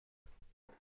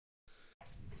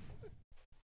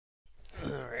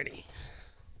Alrighty.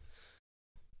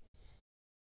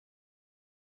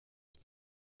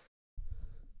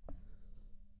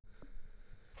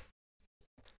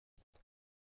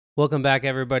 Welcome back,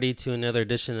 everybody, to another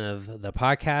edition of the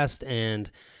podcast. And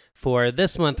for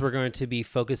this month, we're going to be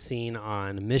focusing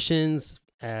on missions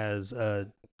as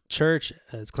a church,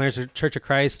 as Clarence Church of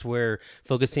Christ. We're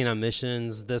focusing on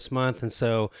missions this month. And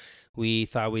so we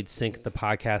thought we'd sync the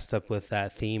podcast up with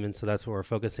that theme. And so that's what we're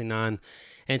focusing on.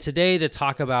 And today, to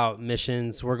talk about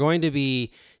missions, we're going to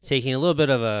be taking a little bit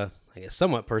of a, I guess,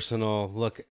 somewhat personal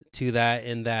look to that,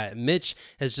 in that Mitch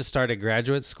has just started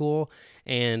graduate school,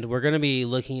 and we're going to be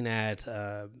looking at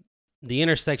the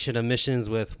intersection of missions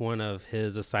with one of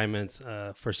his assignments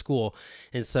for school.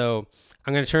 And so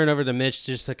I'm going to turn it over to Mitch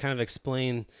just to kind of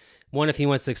explain, one, if he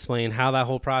wants to explain how that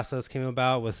whole process came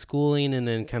about with schooling, and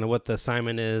then kind of what the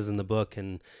assignment is in the book,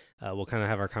 and we'll kind of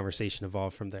have our conversation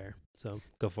evolve from there. So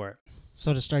go for it.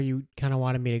 So to start, you kind of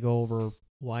wanted me to go over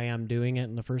why I'm doing it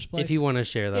in the first place? If you want to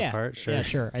share that part, sure. Yeah,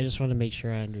 sure. I just want to make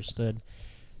sure I understood.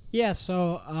 Yeah,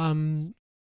 so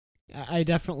I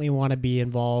definitely want to be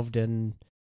involved in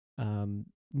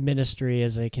ministry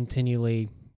as I continually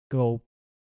go.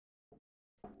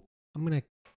 I'm going to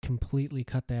completely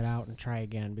cut that out and try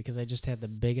again because I just had the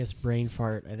biggest brain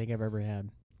fart I think I've ever had.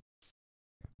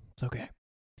 It's okay.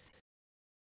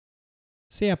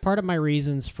 So yeah, part of my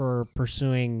reasons for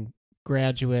pursuing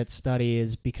graduate study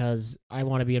is because I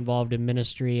want to be involved in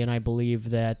ministry, and I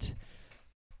believe that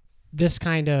this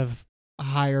kind of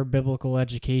higher biblical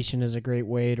education is a great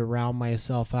way to round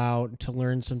myself out, to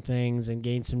learn some things and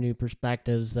gain some new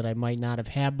perspectives that I might not have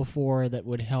had before, that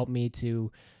would help me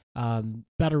to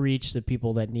better reach the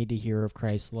people that need to hear of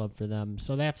Christ's love for them.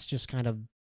 So that's just kind of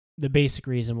the basic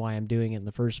reason why I'm doing it in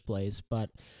the first place.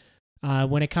 But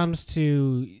when it comes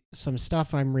to some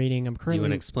stuff I'm reading, I'm currently... Do you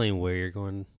want to explain where you're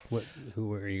going?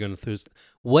 Who are you going through?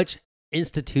 Which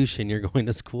institution you're going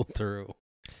to school through?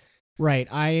 Right.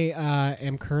 I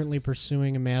am currently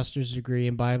pursuing a master's degree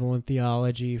in Bible and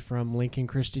theology from Lincoln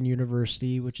Christian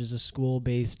University, which is a school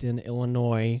based in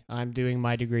Illinois. I'm doing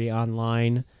my degree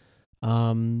online.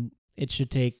 It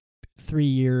should take 3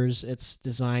 years. It's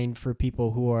designed for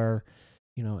people who are,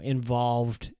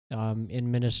 involved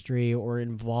in ministry or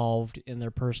involved in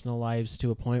their personal lives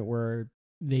to a point where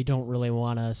they don't really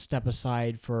want to step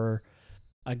aside for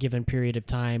a given period of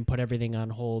time, put everything on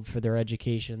hold for their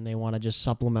education. They want to just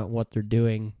supplement what they're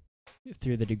doing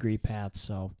through the degree path.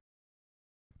 So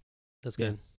that's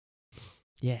good.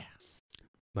 Yeah.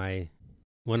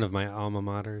 One of my alma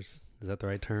maters. Is that the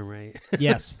right term, right?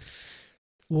 Yes.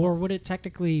 Or would it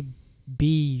technically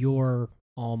be your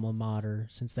alma mater,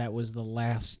 since that was the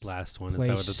last one? Place? Is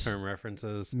that what the term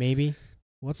references? Maybe.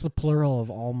 What's the plural of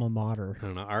alma mater? I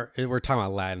don't know. We're talking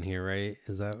about Latin here, right?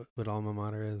 Is that what alma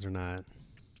mater is or not?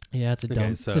 Yeah, it's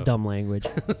a dumb language.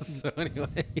 So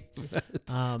anyway,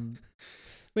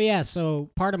 but yeah,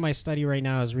 so part of my study right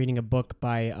now is reading a book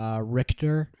by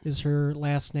Richter, is her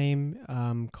last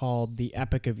name, called The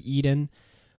Epic of Eden,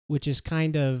 which is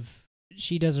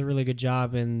she does a really good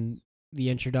job in the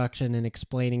introduction and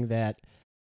explaining that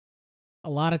a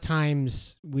lot of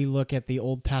times we look at the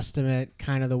Old Testament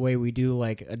kind of the way we do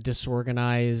like a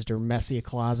disorganized or messy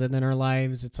closet in our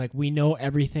lives. It's like we know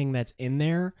everything that's in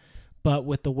there, but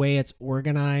with the way it's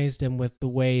organized and with the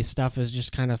way stuff is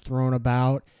just kind of thrown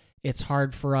about, it's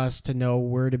hard for us to know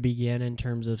where to begin in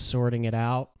terms of sorting it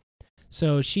out.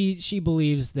 So she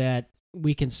believes that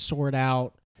we can sort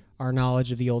out our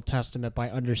knowledge of the Old Testament by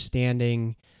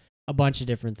understanding a bunch of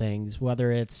different things,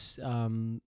 whether it's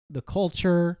the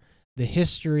culture, the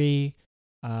history,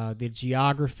 the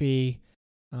geography,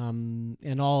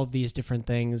 and all of these different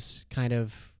things kind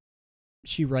of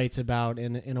she writes about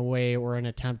in a way or an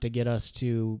attempt to get us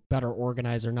to better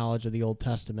organize our knowledge of the Old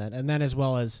Testament. And then as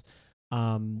well as,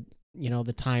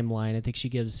 the timeline. I think she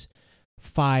gives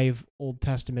 5 Old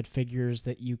Testament figures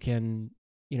that you can,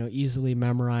 easily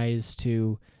memorize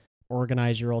to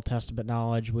organize your Old Testament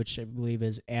knowledge, which I believe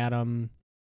is Adam.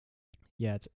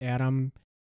 Yeah, it's Adam,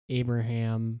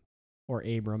 Abraham, or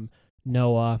Abram,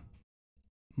 Noah,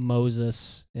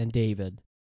 Moses, and David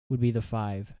would be the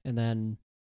 5. And then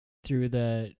through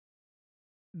the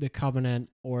covenant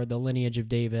or the lineage of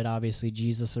David, obviously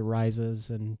Jesus arises,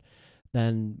 and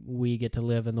then we get to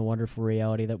live in the wonderful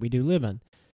reality that we do live in.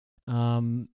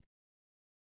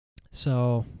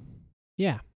 So,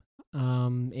 yeah.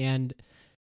 And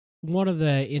one of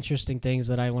the interesting things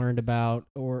that I learned about,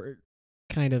 or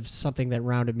kind of something that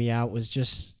rounded me out, was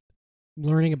just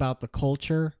learning about the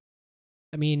culture.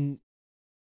 I mean,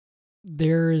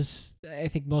 I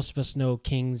think most of us know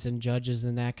kings and judges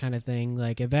and that kind of thing.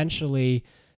 Like eventually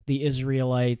the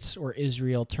Israelites or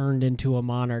Israel turned into a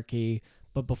monarchy.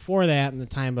 But before that, in the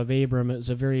time of Abram, it was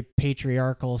a very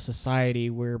patriarchal society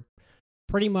where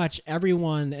pretty much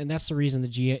everyone, and that's the reason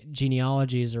the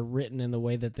genealogies are written in the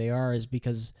way that they are, is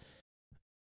because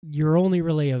you're only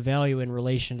really of value in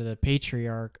relation to the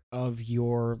patriarch of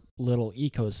your little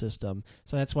ecosystem.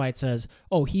 So that's why it says,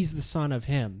 oh, he's the son of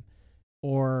him,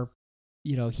 or,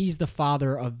 he's the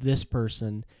father of this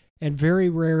person. And very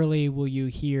rarely will you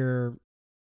hear,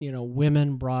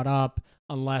 women brought up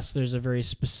unless there's a very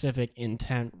specific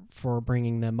intent for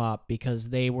bringing them up, because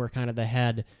they were kind of the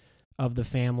head of the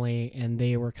family and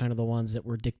they were kind of the ones that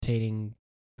were dictating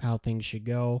how things should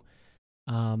go.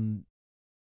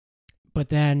 But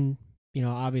then,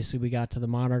 obviously we got to the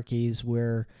monarchies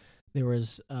where there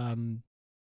was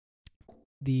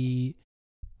the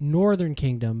northern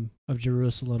kingdom of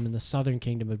Jerusalem and the southern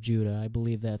kingdom of Judah. I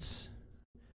believe is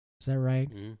that right?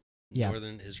 Mm-hmm. Yeah.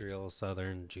 Northern Israel,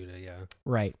 southern Judah, yeah.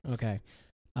 Right, okay.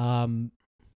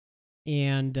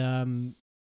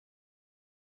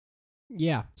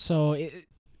 Yeah, so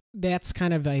that's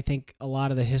kind of, I think, a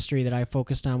lot of the history that I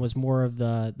focused on was more of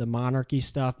the monarchy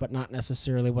stuff, but not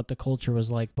necessarily what the culture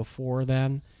was like before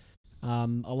then.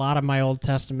 A lot of my Old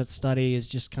Testament study is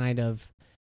just kind of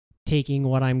taking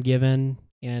what I'm given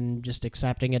and just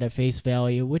accepting it at face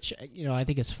value, which, I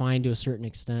think is fine to a certain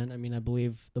extent. I mean, I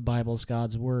believe the Bible's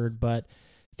God's word, but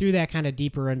through that kind of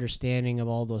deeper understanding of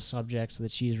all those subjects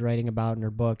that she's writing about in her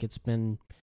book, it's been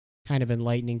kind of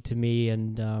enlightening to me,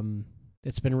 and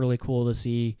it's been really cool to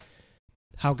see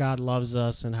how God loves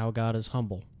us and how God is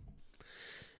humble.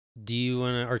 Do you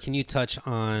want to, or can you touch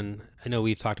on, I know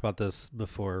we've talked about this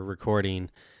before recording,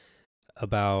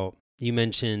 about, you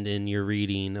mentioned in your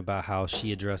reading about how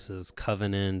she addresses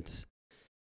covenant,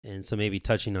 and so maybe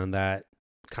touching on that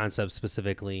concept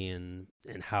specifically, and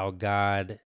how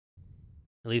God,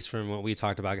 at least from what we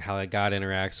talked about, how God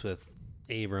interacts with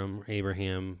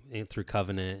Abraham through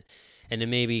covenant, and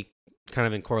then maybe kind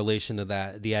of in correlation to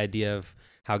that, the idea of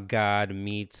how God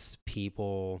meets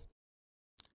people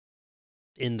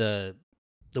in the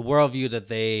worldview that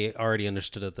they already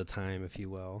understood at the time, if you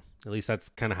will. At least that's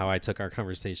kind of how I took our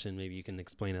conversation. Maybe you can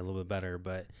explain it a little bit better,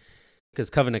 but because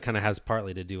covenant kind of has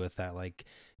partly to do with that. Like,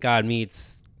 God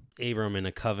meets Abram in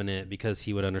a covenant because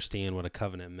he would understand what a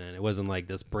covenant meant. It wasn't like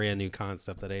this brand new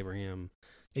concept that Abraham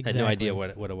had no idea what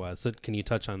it was. So can you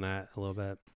touch on that a little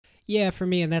bit? Yeah, for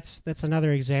me, and that's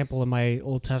another example of my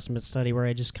Old Testament study where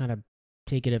I just kind of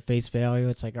take it at face value.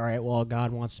 It's like, all right, well,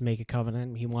 God wants to make a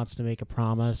covenant. He wants to make a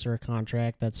promise or a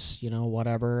contract. That's,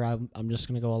 whatever. I'm just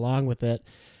going to go along with it.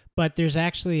 But there's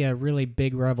actually a really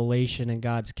big revelation in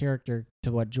God's character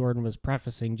to what Jordan was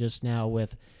prefacing just now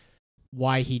with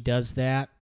why he does that.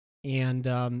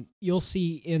 And you'll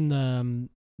see in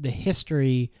the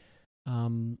history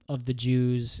of the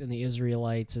Jews and the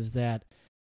Israelites is that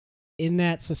in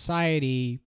that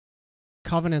society,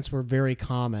 covenants were very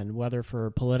common, whether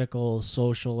for political,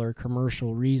 social, or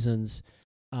commercial reasons.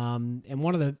 And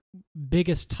one of the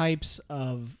biggest types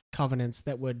of covenants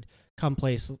that would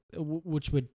which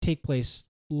would take place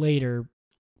later,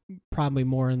 probably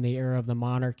more in the era of the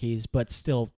monarchies, but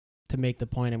still, to make the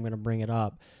point, I'm going to bring it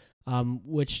up,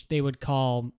 which they would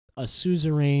call a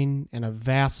suzerain and a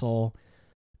vassal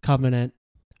covenant,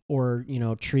 or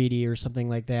treaty or something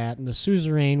like that. And the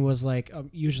suzerain was like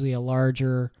usually a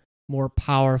larger, more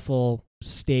powerful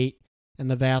state,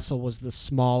 and the vassal was the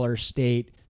smaller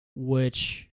state,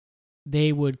 which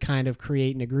they would kind of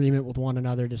create an agreement with one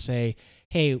another to say,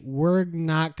 hey, we're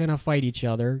not going to fight each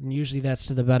other. And usually that's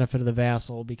to the benefit of the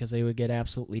vassal, because they would get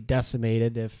absolutely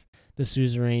decimated if the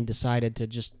suzerain decided to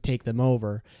just take them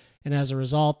over. And as a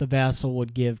result, the vassal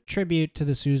would give tribute to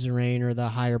the suzerain or the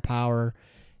higher power,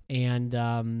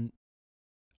 and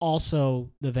also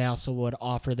the vassal would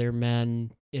offer their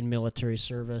men in military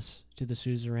service to the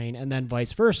suzerain, and then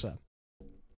vice versa.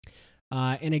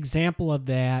 An example of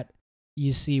that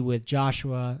you see with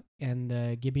Joshua and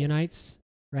the Gibeonites,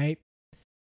 right?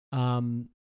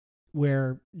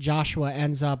 Where Joshua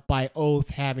ends up by oath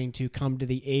having to come to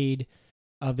the aid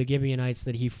of the Gibeonites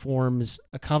that he forms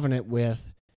a covenant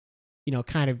with. He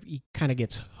kind of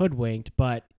gets hoodwinked,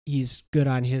 but he's good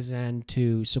on his end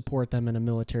to support them in a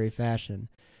military fashion.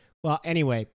 Well,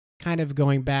 anyway, kind of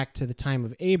going back to the time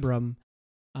of Abram,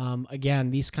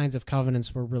 again, these kinds of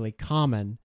covenants were really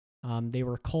common. They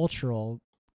were cultural,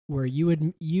 where you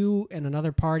and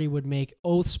another party would make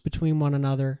oaths between one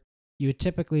another. You would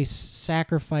typically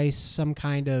sacrifice some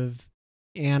kind of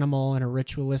animal in a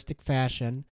ritualistic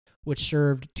fashion, which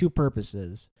served two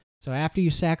purposes. So after you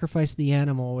sacrifice the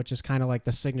animal, which is kind of like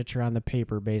the signature on the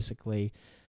paper, basically,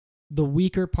 the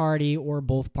weaker party, or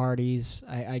both parties,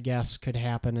 I guess could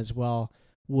happen as well,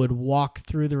 would walk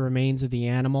through the remains of the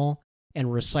animal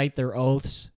and recite their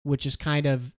oaths, which is kind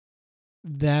of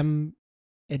them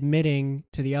admitting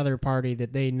to the other party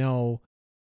that they know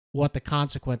what the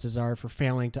consequences are for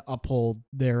failing to uphold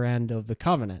their end of the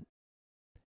covenant.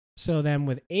 So then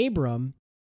with Abram,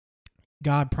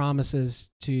 God promises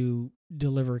to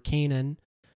deliver Canaan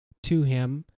to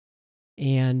him,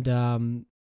 and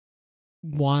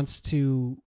wants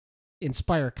to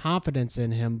inspire confidence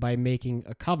in him by making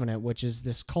a covenant, which is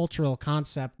this cultural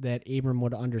concept that Abram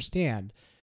would understand.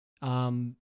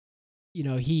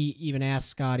 He even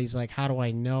asks God, he's like, how do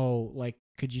I know? Like,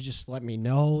 could you just let me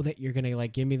know that you're going to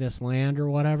give me this land or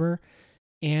whatever?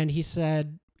 And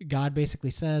God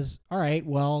basically says, all right,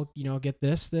 well, get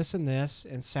this, this, and this,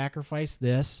 and sacrifice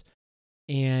this.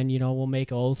 And, we'll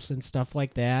make oaths and stuff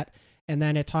like that. And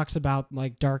then it talks about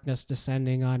darkness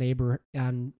descending on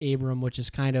Abram, which is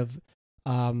kind of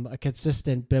a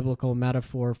consistent biblical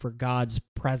metaphor for God's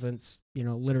presence,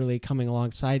 literally coming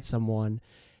alongside someone.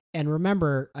 And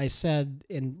remember, I said,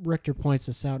 and Richter points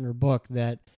this out in her book,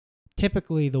 that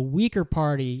typically the weaker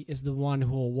party is the one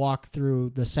who will walk through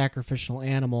the sacrificial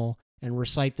animal and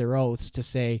recite their oaths to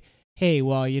say, hey,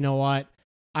 well, you know what?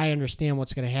 I understand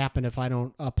what's going to happen if I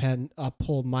don't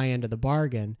uphold my end of the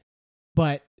bargain.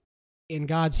 But in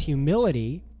God's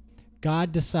humility,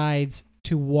 God decides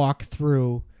to walk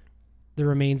through the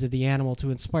remains of the animal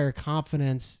to inspire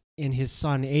confidence in his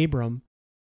son Abram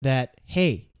that,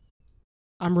 hey,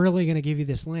 I'm really going to give you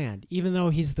this land. Even though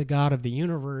he's the God of the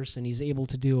universe and he's able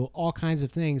to do all kinds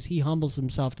of things, he humbles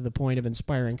himself to the point of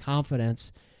inspiring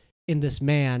confidence in this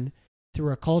man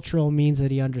through a cultural means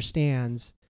that he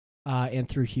understands, and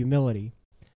through humility.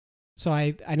 So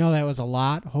I know that was a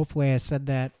lot. Hopefully I said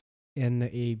that in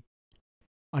a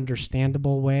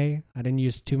understandable way. I didn't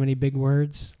use too many big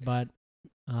words, but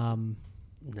no,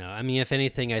 I mean, if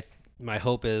anything, my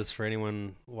hope is for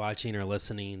anyone watching or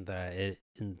listening that it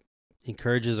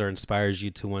encourages or inspires you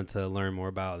to want to learn more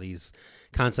about these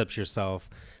concepts yourself.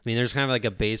 I mean, there's kind of like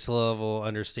a base level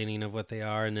understanding of what they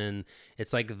are, and then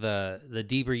it's like the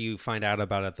deeper you find out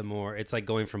about it, the more it's like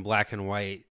going from black and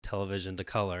white television to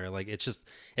color. Like it's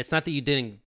not that you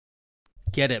didn't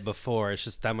get it before, it's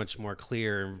just that much more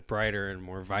clear and brighter and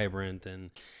more vibrant,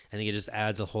 and I think it just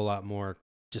adds a whole lot more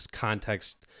just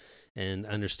context and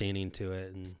understanding to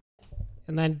it.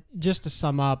 And then just to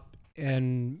sum up,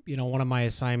 and one of my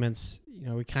assignments,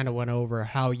 we kind of went over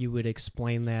how you would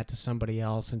explain that to somebody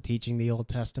else in teaching the Old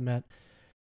Testament.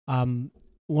 One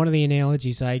of the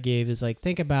analogies I gave is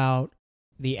think about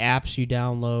the apps you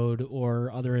download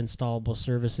or other installable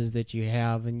services that you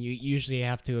have, and you usually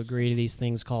have to agree to these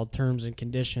things called terms and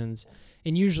conditions.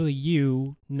 And usually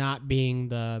you, not being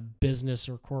the business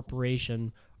or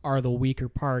corporation, are the weaker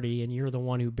party, and you're the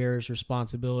one who bears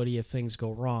responsibility if things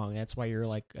go wrong. That's why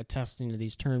you're attesting to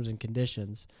these terms and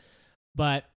conditions.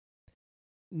 But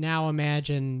now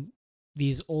imagine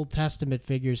these Old Testament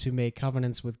figures who make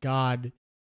covenants with God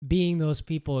being those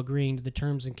people agreeing to the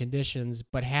terms and conditions,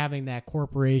 but having that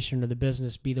corporation or the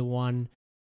business be the one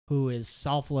who is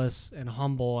selfless and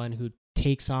humble and who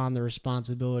takes on the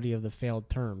responsibility of the failed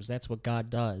terms. That's what God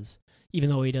does, even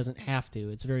though he doesn't have to.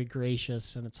 It's very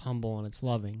gracious, and it's humble, and it's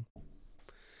loving.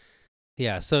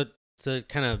 Yeah, so to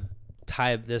kind of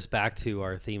tie this back to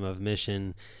our theme of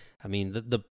mission, I mean,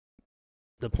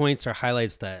 the points or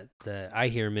highlights that I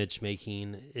hear Mitch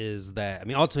making is that, I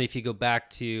mean, ultimately, if you go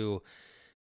back to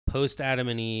post Adam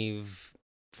and Eve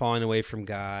falling away from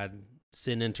God,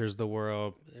 sin enters the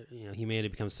world, humanity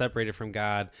becomes separated from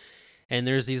God, and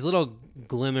there's these little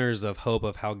glimmers of hope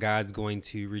of how God's going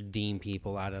to redeem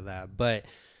people out of that. But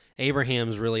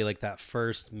Abraham's really like that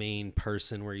first main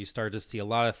person where you start to see a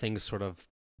lot of things sort of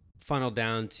funnel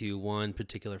down to one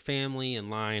particular family and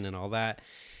line and all that.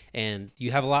 And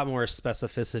you have a lot more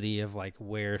specificity of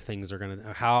where things are going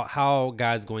to, how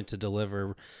God's going to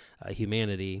deliver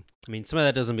humanity. I mean, some of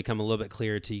that doesn't become a little bit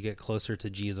clearer till you get closer to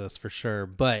Jesus for sure.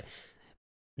 But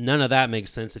none of that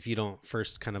makes sense if you don't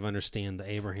first kind of understand the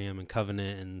Abraham and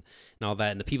covenant and all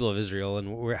that, and the people of Israel,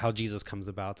 and how Jesus comes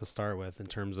about to start with in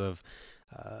terms of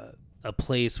a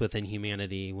place within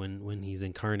humanity when he's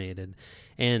incarnated.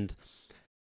 And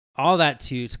all that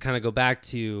to kind of go back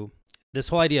to this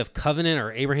whole idea of covenant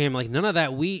or Abraham, none of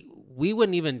that, we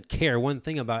wouldn't even care one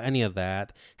thing about any of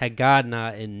that had God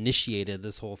not initiated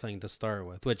this whole thing to start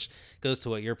with, which goes to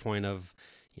what your point of,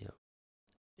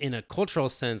 in a cultural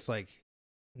sense,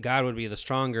 God would be the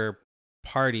stronger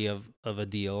party of a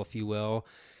deal, if you will,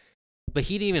 but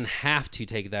he didn't even have to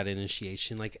take that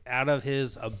initiation. Out of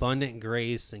his abundant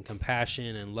grace and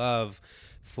compassion and love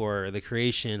for the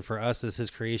creation, for us as his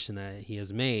creation that he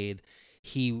has made,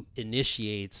 he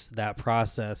initiates that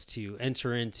process to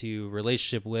enter into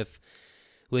relationship with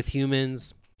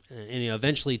humans, and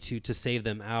eventually to save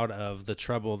them out of the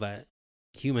trouble that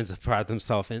humans have brought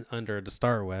themselves in under to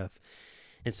start with.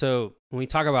 And so when we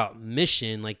talk about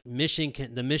mission, like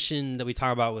the mission that we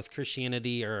talk about with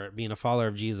Christianity or being a follower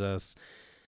of Jesus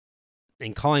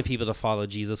and calling people to follow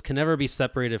Jesus can never be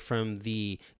separated from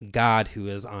the God who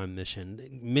is on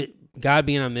mission. God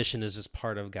being on mission is just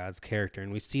part of God's character.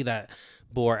 And we see that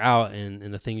bore out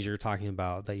in the things you're talking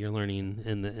about that you're learning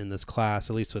in this class,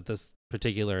 at least with this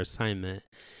particular assignment.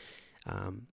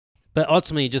 But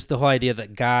ultimately, just the whole idea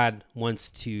that God wants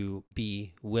to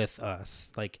be with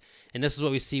us. And this is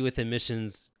what we see within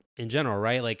missions in general,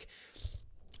 right? Like,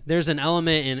 there's an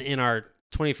element in our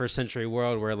 21st century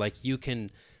world where, like, you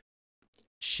can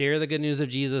share the good news of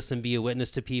Jesus and be a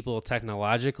witness to people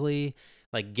technologically,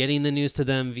 like getting the news to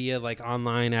them via like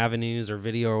online avenues or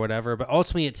video or whatever. But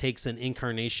ultimately, it takes an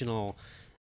incarnational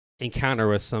encounter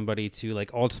with somebody to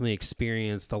like ultimately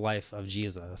experience the life of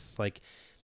Jesus. Like,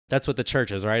 that's what the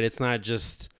church is, right? It's not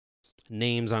just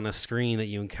names on a screen that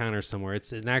you encounter somewhere.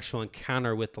 It's an actual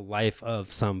encounter with the life of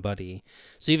somebody.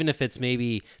 So even if it's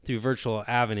maybe through virtual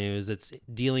avenues, it's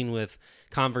dealing with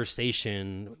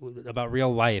conversation about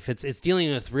real life. It's dealing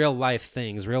with real life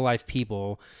things, real life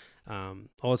people,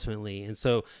 ultimately. And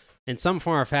so in some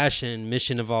form or fashion,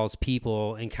 mission involves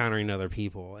people encountering other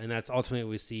people. And that's ultimately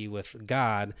what we see with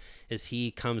God, is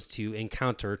he comes to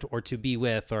encounter or to be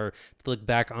with, or to look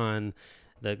back on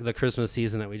the Christmas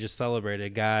season that we just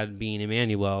celebrated, God being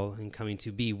Emmanuel and coming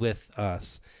to be with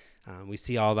us. We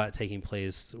see all that taking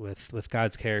place with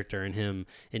God's character and him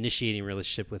initiating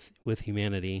relationship with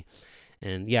humanity.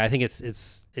 And yeah, I think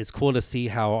it's cool to see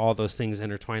how all those things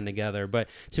intertwine together. But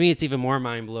to me, it's even more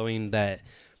mind-blowing that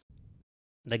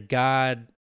God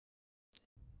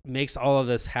makes all of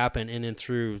this happen in and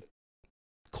through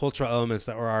cultural elements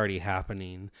that were already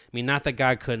happening. I mean, not that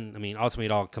God couldn't, I mean, ultimately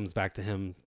it all comes back to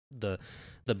him,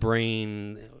 the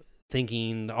brain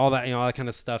thinking, all that, all that kind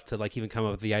of stuff, to like even come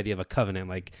up with the idea of a covenant.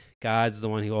 Like, God's the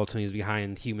one who ultimately is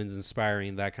behind humans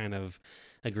inspiring that kind of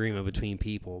agreement between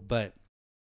people. But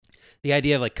the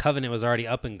idea of like covenant was already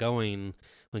up and going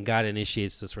when God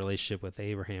initiates this relationship with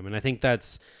Abraham. And I think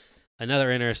that's another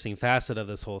interesting facet of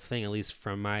this whole thing, at least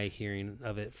from my hearing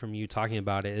of it, from you talking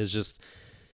about it, is just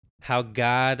how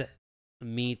God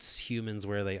meets humans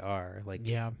where they are. Like,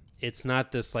 Yeah. It's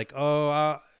not this like,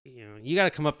 you got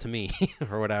to come up to me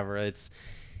or whatever.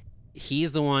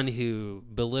 He's the one who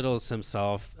belittles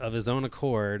himself of his own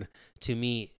accord to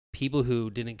meet people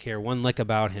who didn't care one lick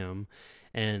about him.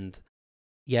 And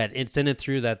yet it's in it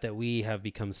through that we have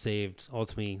become saved,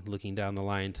 ultimately looking down the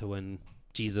line to when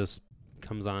Jesus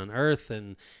comes on earth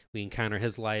and we encounter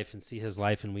his life and see his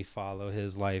life, and we follow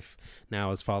his life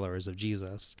now as followers of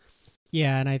Jesus.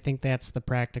 Yeah, and I think that's the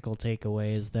practical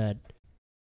takeaway, is that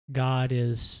God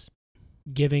is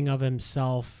giving of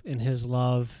himself in his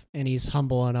love, and he's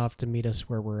humble enough to meet us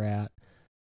where we're at.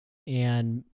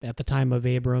 And at the time of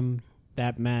Abram,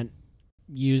 that meant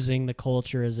using the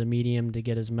culture as a medium to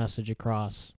get his message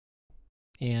across.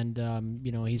 And,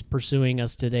 he's pursuing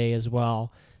us today as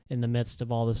well, in the midst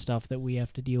of all the stuff that we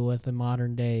have to deal with in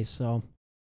modern day. So,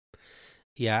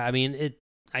 yeah, I mean,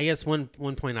 I guess one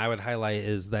point I would highlight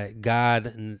is that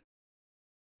God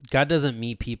doesn't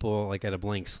meet people like at a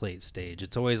blank slate stage.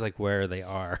 It's always like where they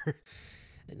are.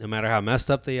 No matter how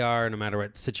messed up they are, no matter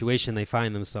what situation they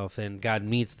find themselves in, God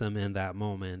meets them in that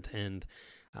moment. And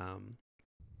I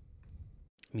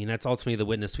mean, that's ultimately the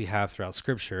witness we have throughout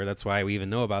Scripture. That's why we even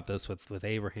know about this with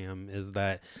Abraham, is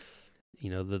that,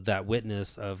 that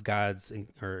witness of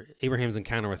Abraham's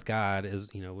encounter with God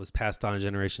was passed on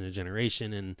generation to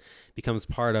generation, and becomes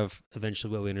part of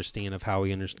eventually what we understand of how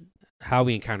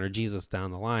we encounter Jesus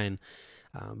down the line.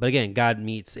 But again, God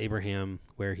meets Abraham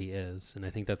where he is. And I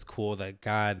think that's cool that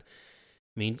God,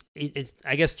 I mean,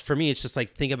 I guess for me, it's just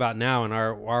like, think about now in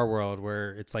our world,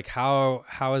 where it's like, how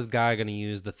is God going to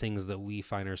use the things that we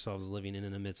find ourselves living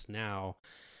in the midst now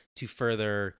to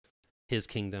further his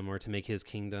kingdom, or to make his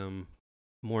kingdom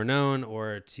more known,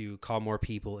 or to call more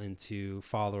people into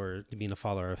being a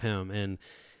follower of him. And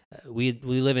we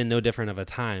live in no different of a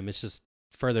time. It's just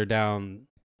further down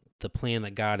the plan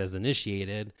that God has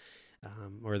initiated,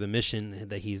 or the mission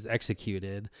that he's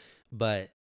executed. But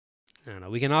I don't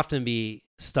know, we can often be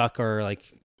stuck or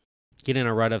like get in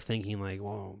a rut of thinking like,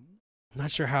 well, I'm not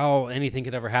sure how anything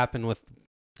could ever happen with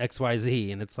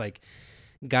XYZ. And it's like,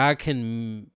 God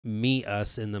can meet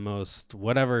us in the most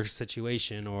whatever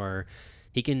situation, or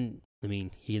he can I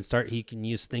mean, he can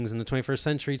use things in the 21st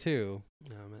century too.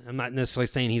 I'm not necessarily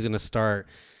saying he's going to start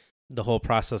the whole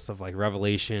process of like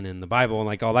revelation and the Bible and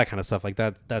like all that kind of stuff like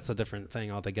that. That's a different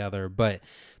thing altogether. But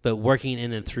working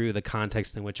in and through the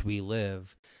context in which we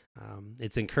live,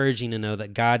 it's encouraging to know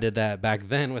that God did that back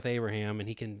then with Abraham, and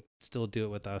he can still do it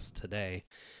with us today.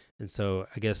 And so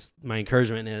I guess my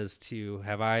encouragement is to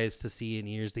have eyes to see and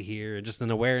ears to hear, and just an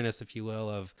awareness, if you will,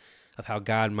 of how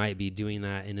God might be doing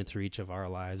that in and through each of our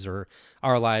lives, or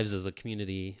our lives as a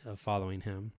community of following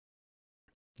him.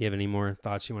 Do you have any more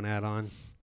thoughts you want to add on?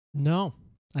 No,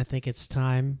 I think it's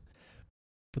time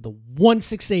for the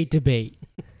 168 debate.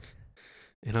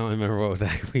 I don't remember what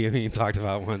we even talked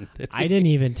about one. I didn't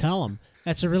even tell him.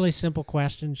 That's a really simple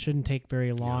question. Shouldn't take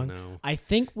very long. Yeah, no. I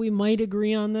think we might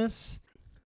agree on this.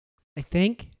 I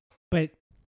think. But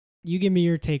you give me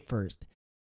your take first.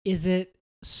 Is it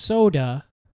soda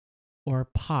or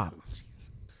pop?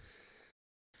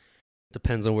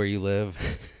 Depends on where you live.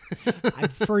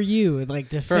 For you, like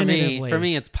definitively. For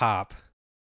me, it's pop.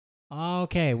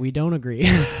 Okay, we don't agree.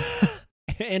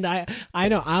 And I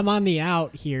know I'm on the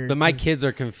out here. But my kids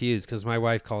are confused because my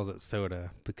wife calls it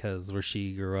soda because where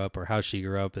she grew up or how she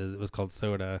grew up, it was called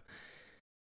soda.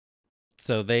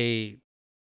 So they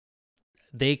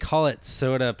call it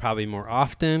soda probably more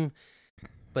often,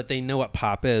 but they know what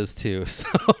pop is too. So,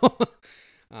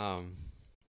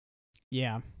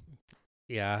 yeah,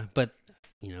 but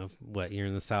you know what? You're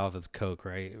in the South, it's Coke,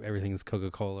 right? Everything's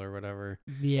Coca-Cola or whatever.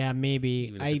 Yeah, maybe.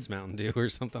 Even if it's Mountain Dew or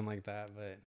something like that.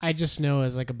 But I just know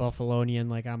as like a Buffalonian,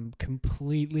 like I'm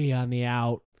completely on the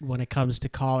out when it comes to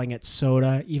calling it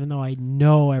soda, even though I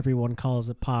know everyone calls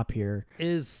it pop here.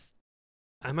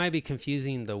 I might be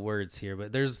confusing the words here,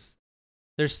 but there's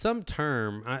some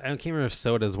term, I can't remember if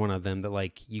soda is one of them, that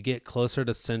like you get closer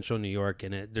to central New York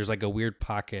and there's like a weird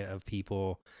pocket of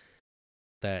people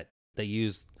that they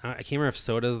use. I can't remember if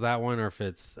soda is that one or if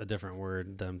it's a different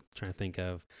word that I'm trying to think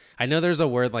of. I know there's a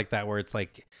word like that where it's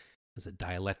like, is it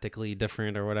dialectically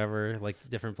different or whatever, like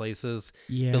different places?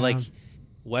 Yeah. But like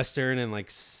Western and like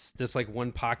this like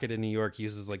one pocket in New York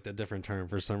uses like the different term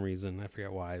for some reason. I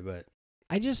forget why, but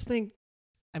I just think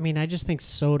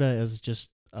soda is just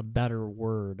a better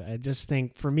word. I just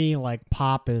think for me, like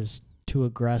pop is too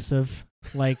aggressive.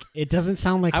 Like it doesn't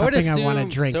sound like something I want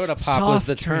to drink. Soda pop was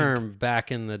the term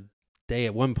back in the day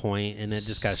at one point, and it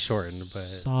just got shortened. But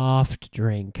soft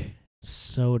drink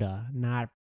soda, not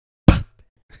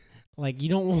like you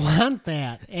don't want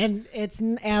that, and it's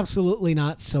absolutely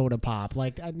not soda pop.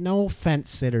 Like no fence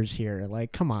sitters here.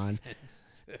 Like come on.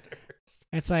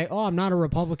 It's like, oh, I'm not a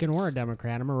Republican or a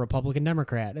Democrat. I'm a Republican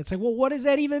Democrat. It's like, well, what does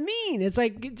that even mean? It's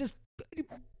like, it just.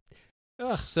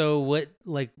 Ugh. So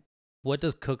what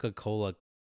does Coca-Cola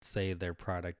say their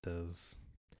product is?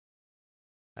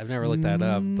 I've never looked that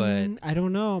up, but I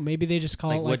don't know. Maybe they just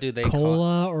call it like what do they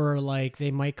cola, or like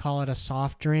they might call it a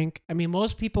soft drink. I mean,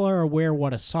 most people are aware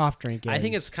what a soft drink is. I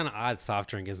think it's kind of odd. Soft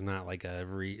drink is not like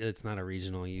it's not a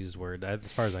regional used word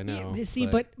as far as I know. Yeah, see,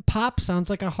 but pop sounds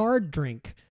like a hard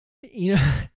drink. You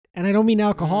know, and I don't mean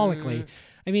alcoholically.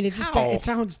 I mean it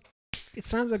sounds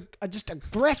like just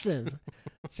aggressive.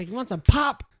 It's like you want some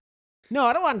pop. No,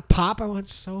 I don't want pop. I want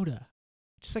soda.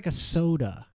 Just like a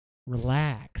soda.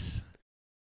 Relax.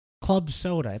 Club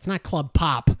soda. It's not club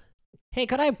pop. Hey,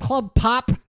 could I have club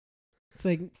pop? It's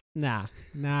like nah.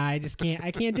 I just can't. I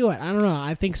can't do it. I don't know.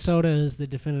 I think soda is the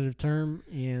definitive term,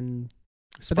 and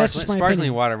that's just my sparkling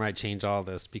opinion. water might change all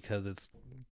this because it's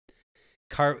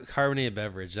carbonated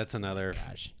beverage. That's another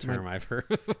term I've heard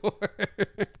before.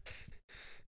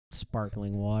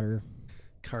 Sparkling water.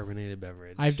 Carbonated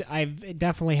beverage. I've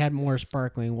definitely had more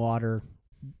sparkling water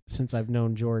since I've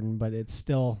known Jordan, but it's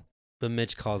still. But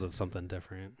Mitch calls it something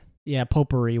different. Yeah,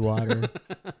 potpourri water.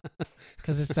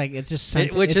 Because it's like it's just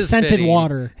scented fitting.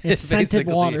 water. It's scented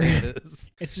water. It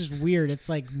is. It's just weird. It's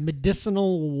like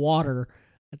medicinal water.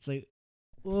 It's like,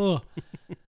 ugh.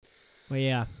 But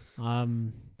yeah,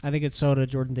 I think it's soda.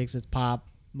 Jordan thinks it's pop.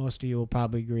 Most of you will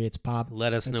probably agree it's pop.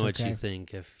 Let us know what you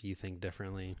think if you think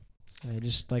differently. I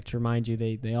just like to remind you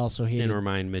they also hated. And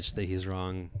remind Mitch that he's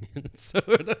wrong in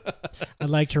soda. I'd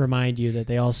like to remind you that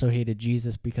they also hated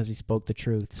Jesus because he spoke the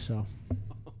truth. So.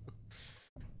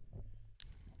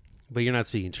 But you're not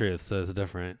speaking truth, so it's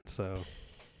different. So.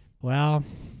 Well.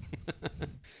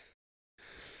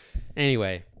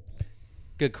 Anyway,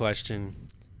 good question.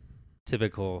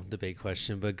 Typical debate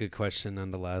question, but good question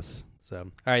nonetheless. So,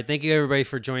 all right. Thank you, everybody,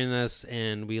 for joining us.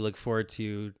 And we look forward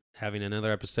to having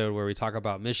another episode where we talk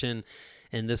about mission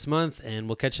in this month. And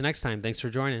we'll catch you next time. Thanks for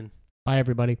joining. Bye,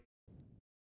 everybody.